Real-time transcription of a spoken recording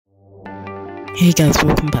Hey guys,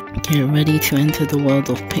 welcome back. Get ready to enter the world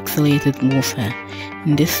of pixelated warfare.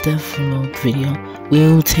 In this Devlog video,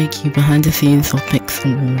 we'll take you behind the scenes of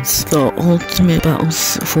Pixel Wars, the ultimate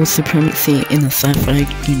battles for supremacy in a sci-fi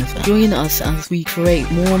universe. Join us as we create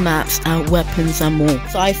more maps, weapons and more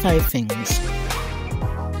sci-fi things.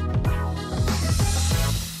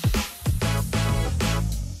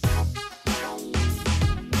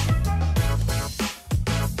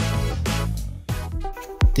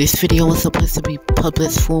 This video was supposed to be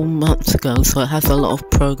published 4 months ago, so it has a lot of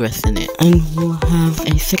progress in it. And we'll have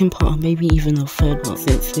a second part, or maybe even a third part,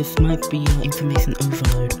 since this might be information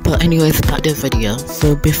overload. But anyways, back to the video.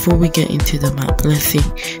 So before we get into the map, let's see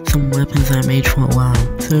some weapons I made for a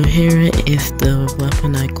while. So here it is, the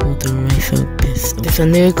weapon I call the Racer Pistol. It's a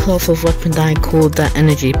new class of weapon that I call the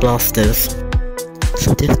Energy Blasters.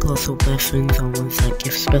 So this class of weapons are ones that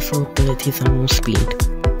give special abilities and more speed.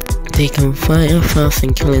 They can fire fast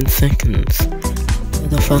and kill in seconds. They're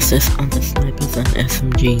the fastest under snipers and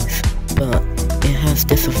SMGs, but it has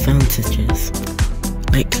disadvantages,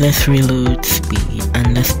 like less reload speed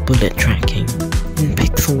and less bullet tracking. In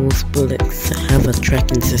Pixel Wars, bullets have a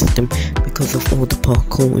tracking system because of all the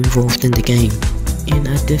parkour involved in the game. In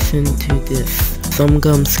addition to this, some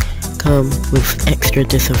guns come with extra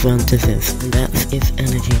disadvantages, and that's its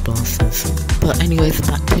energy blasters. But anyways,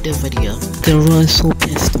 back to the video. The Racer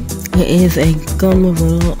Pistol. It is a gun with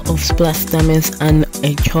a lot of splash damage and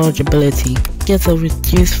a charge ability. It gets a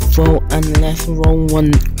reduced throw and less roll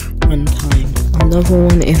run time. Another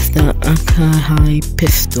one is the Akai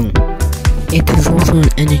Pistol. It is also an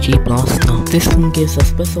energy blaster. This one gives a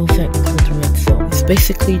special effect called Red Cell. It's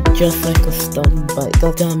basically just like a stun, but it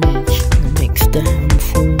does damage and makes the hand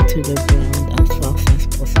fall to the ground as fast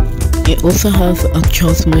as possible. It also has a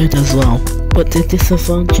charge mode as well, but the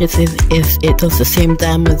disadvantage is it does the same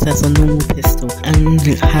damage as a normal pistol and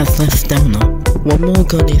it has less stamina. One more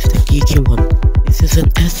gun is the geeky one. This is an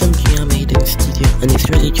SMG I made in studio and it's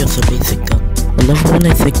really just a basic gun. Another one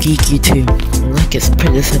is the Geeky 2, and like its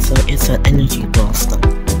predecessor, it's an energy blaster.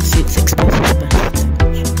 It shoots explosive special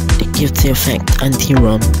damage. It gives the effect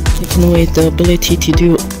anti-run, taking away the ability to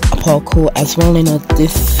do a parkour as well in a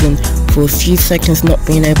distance for a few seconds, not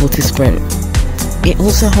being able to sprint. It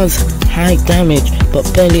also has high damage but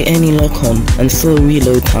barely any lock-on and slow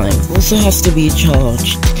reload time. It also has to be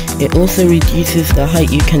charged. It also reduces the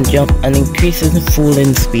height you can jump and increases the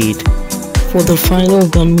fall-in speed. For the final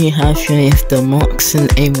gun we have here is the Marksman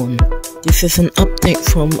A1. This is an update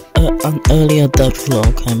from an earlier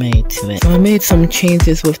devlog I made to it. So I made some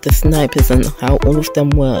changes with the snipers and how all of them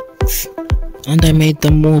works, and I made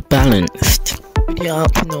them more balanced. You're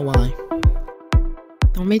out to know why.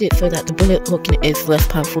 I made it so that the bullet hook is less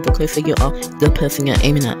powerful the closer you are to the person you're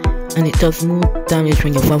aiming at, and it does more damage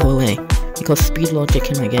when you're further away, because speed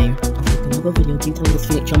logic in my game. I'll make another video detailing this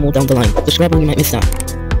feature more down the line. Subscribe or you might miss that.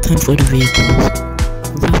 Time for the vehicles.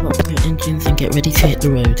 Rev up your engines and get ready to hit the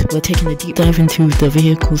road. We're taking a deep dive into the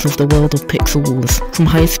vehicles of the world of Pixel Wars, from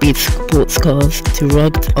high-speed sports cars to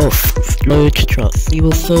rugged off-road trucks. We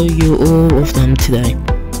will show you all of them today.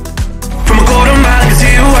 From a golden mile, I can see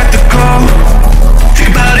you at the call. Think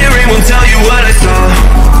about it, ring won't tell you what I saw.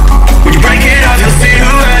 When you break it off, you'll see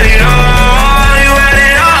who had it all. You had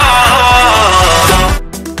it all.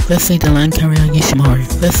 Let's say the land carrier Yoshimaru.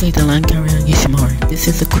 This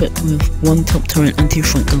is equipped with 1 top turret and 2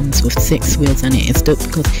 front guns with 6 wheels, and it is dope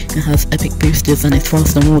because it has epic boosters and it's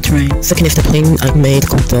fast on all terrain. Second is the plane I made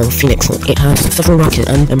called the Phoenix. It has several rockets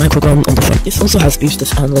and a micro gun on the front. This also has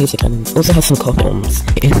boosters and laser cannons. Also has some car bombs.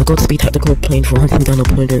 It is a Godspeed tactical plane for hunting down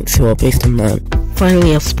opponents who are based on land.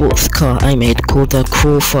 Finally, a sports car I made called the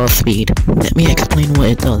Crawl Fast Speed. Let me explain what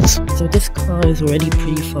it does. So this car is already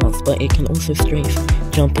pretty fast, but it can also strafe,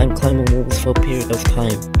 jump and climb on walls for a period of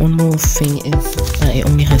time. One more thing is that it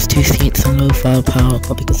only has 2 seats and low firepower,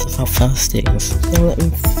 but because of how fast it is. Now let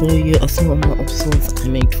me show you a small amount of swords I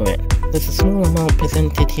made for it. There's a small amount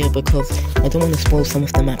presented here because I don't want to spoil some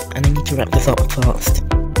of the map and I need to wrap this up fast.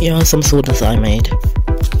 Here are some swords I made.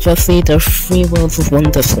 Firstly, the 3 Worlds of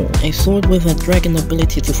Wonder Sword, a sword with a dragon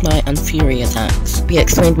ability to fly and fury attacks. Be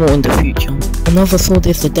explained more in the future. Another sword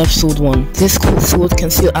is the Death Sword 1. This cool sword can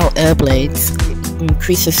shoot out air blades,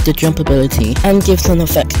 increases the jump ability, and gives an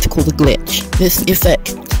effect called a glitch. This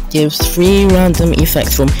effect gives 3 random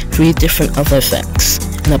effects from 3 different other effects,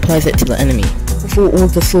 and applies it to the enemy. For all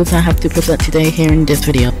the swords I have to present today here in this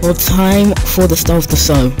video. Well, time for the star of the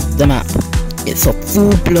show, the map. It's a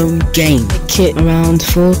full-blown game. I kit around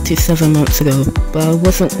 4 to 7 months ago, but I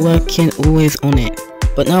wasn't working always on it.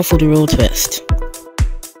 But now for the real twist.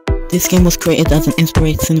 This game was created as an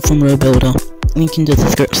inspiration from Robuilder, link in the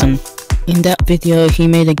description. In that video, he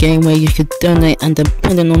made a game where you could donate, and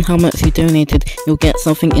depending on how much you donated, you'll get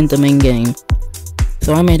something in the main game.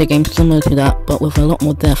 So I made a game similar to that, but with a lot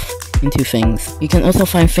more depth into things. You can also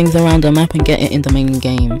find things around the map and get it in the main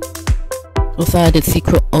game. Also I added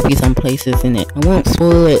secret hobbies and places in it. I won't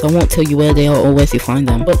spoil it, I won't tell you where they are or where to find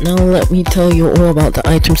them. But now let me tell you all about the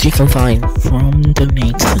items you can find from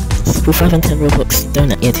donations. For 5 and 10 Robux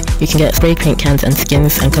donated, you can get spray paint cans and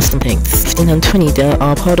skins and custom paints. 15 and 20, there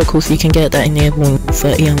are particles you can get that enable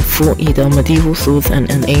 30 and 40, there are medieval swords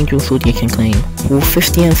and an angel sword you can claim. For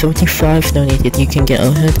 50 and 75 donated, you can get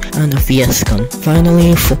a hood and a VS gun.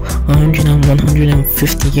 Finally, for 100 and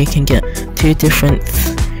 150, you can get 2 different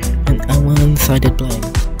and a one-sided blade.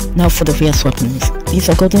 Now for the VS weapons. These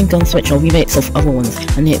are golden guns which are rebates of other ones,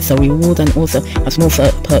 and it's a reward and also has more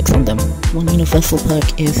perks on them. One universal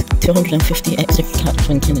perk is 250 extra caps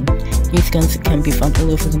when killing. These guns can be found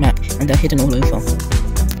all over the map and they're hidden all over.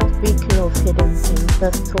 Speaking of hidden things,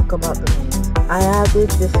 let's talk about the maze. I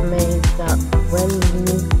added this maze that when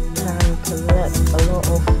you can collect a lot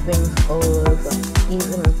of things all over,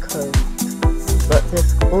 even code. But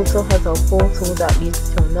this also has a portal that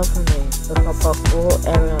leads to another maze, a pop-up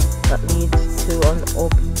area that leads to an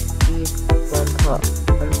obby speed ramp up,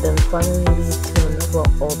 and then finally leads to another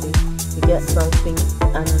obby to get something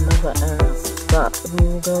and another area. But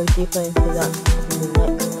we will go deeper into that in the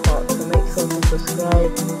next part, so make sure to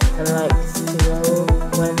subscribe and like to know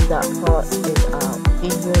when that part is out.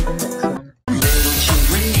 See you in the next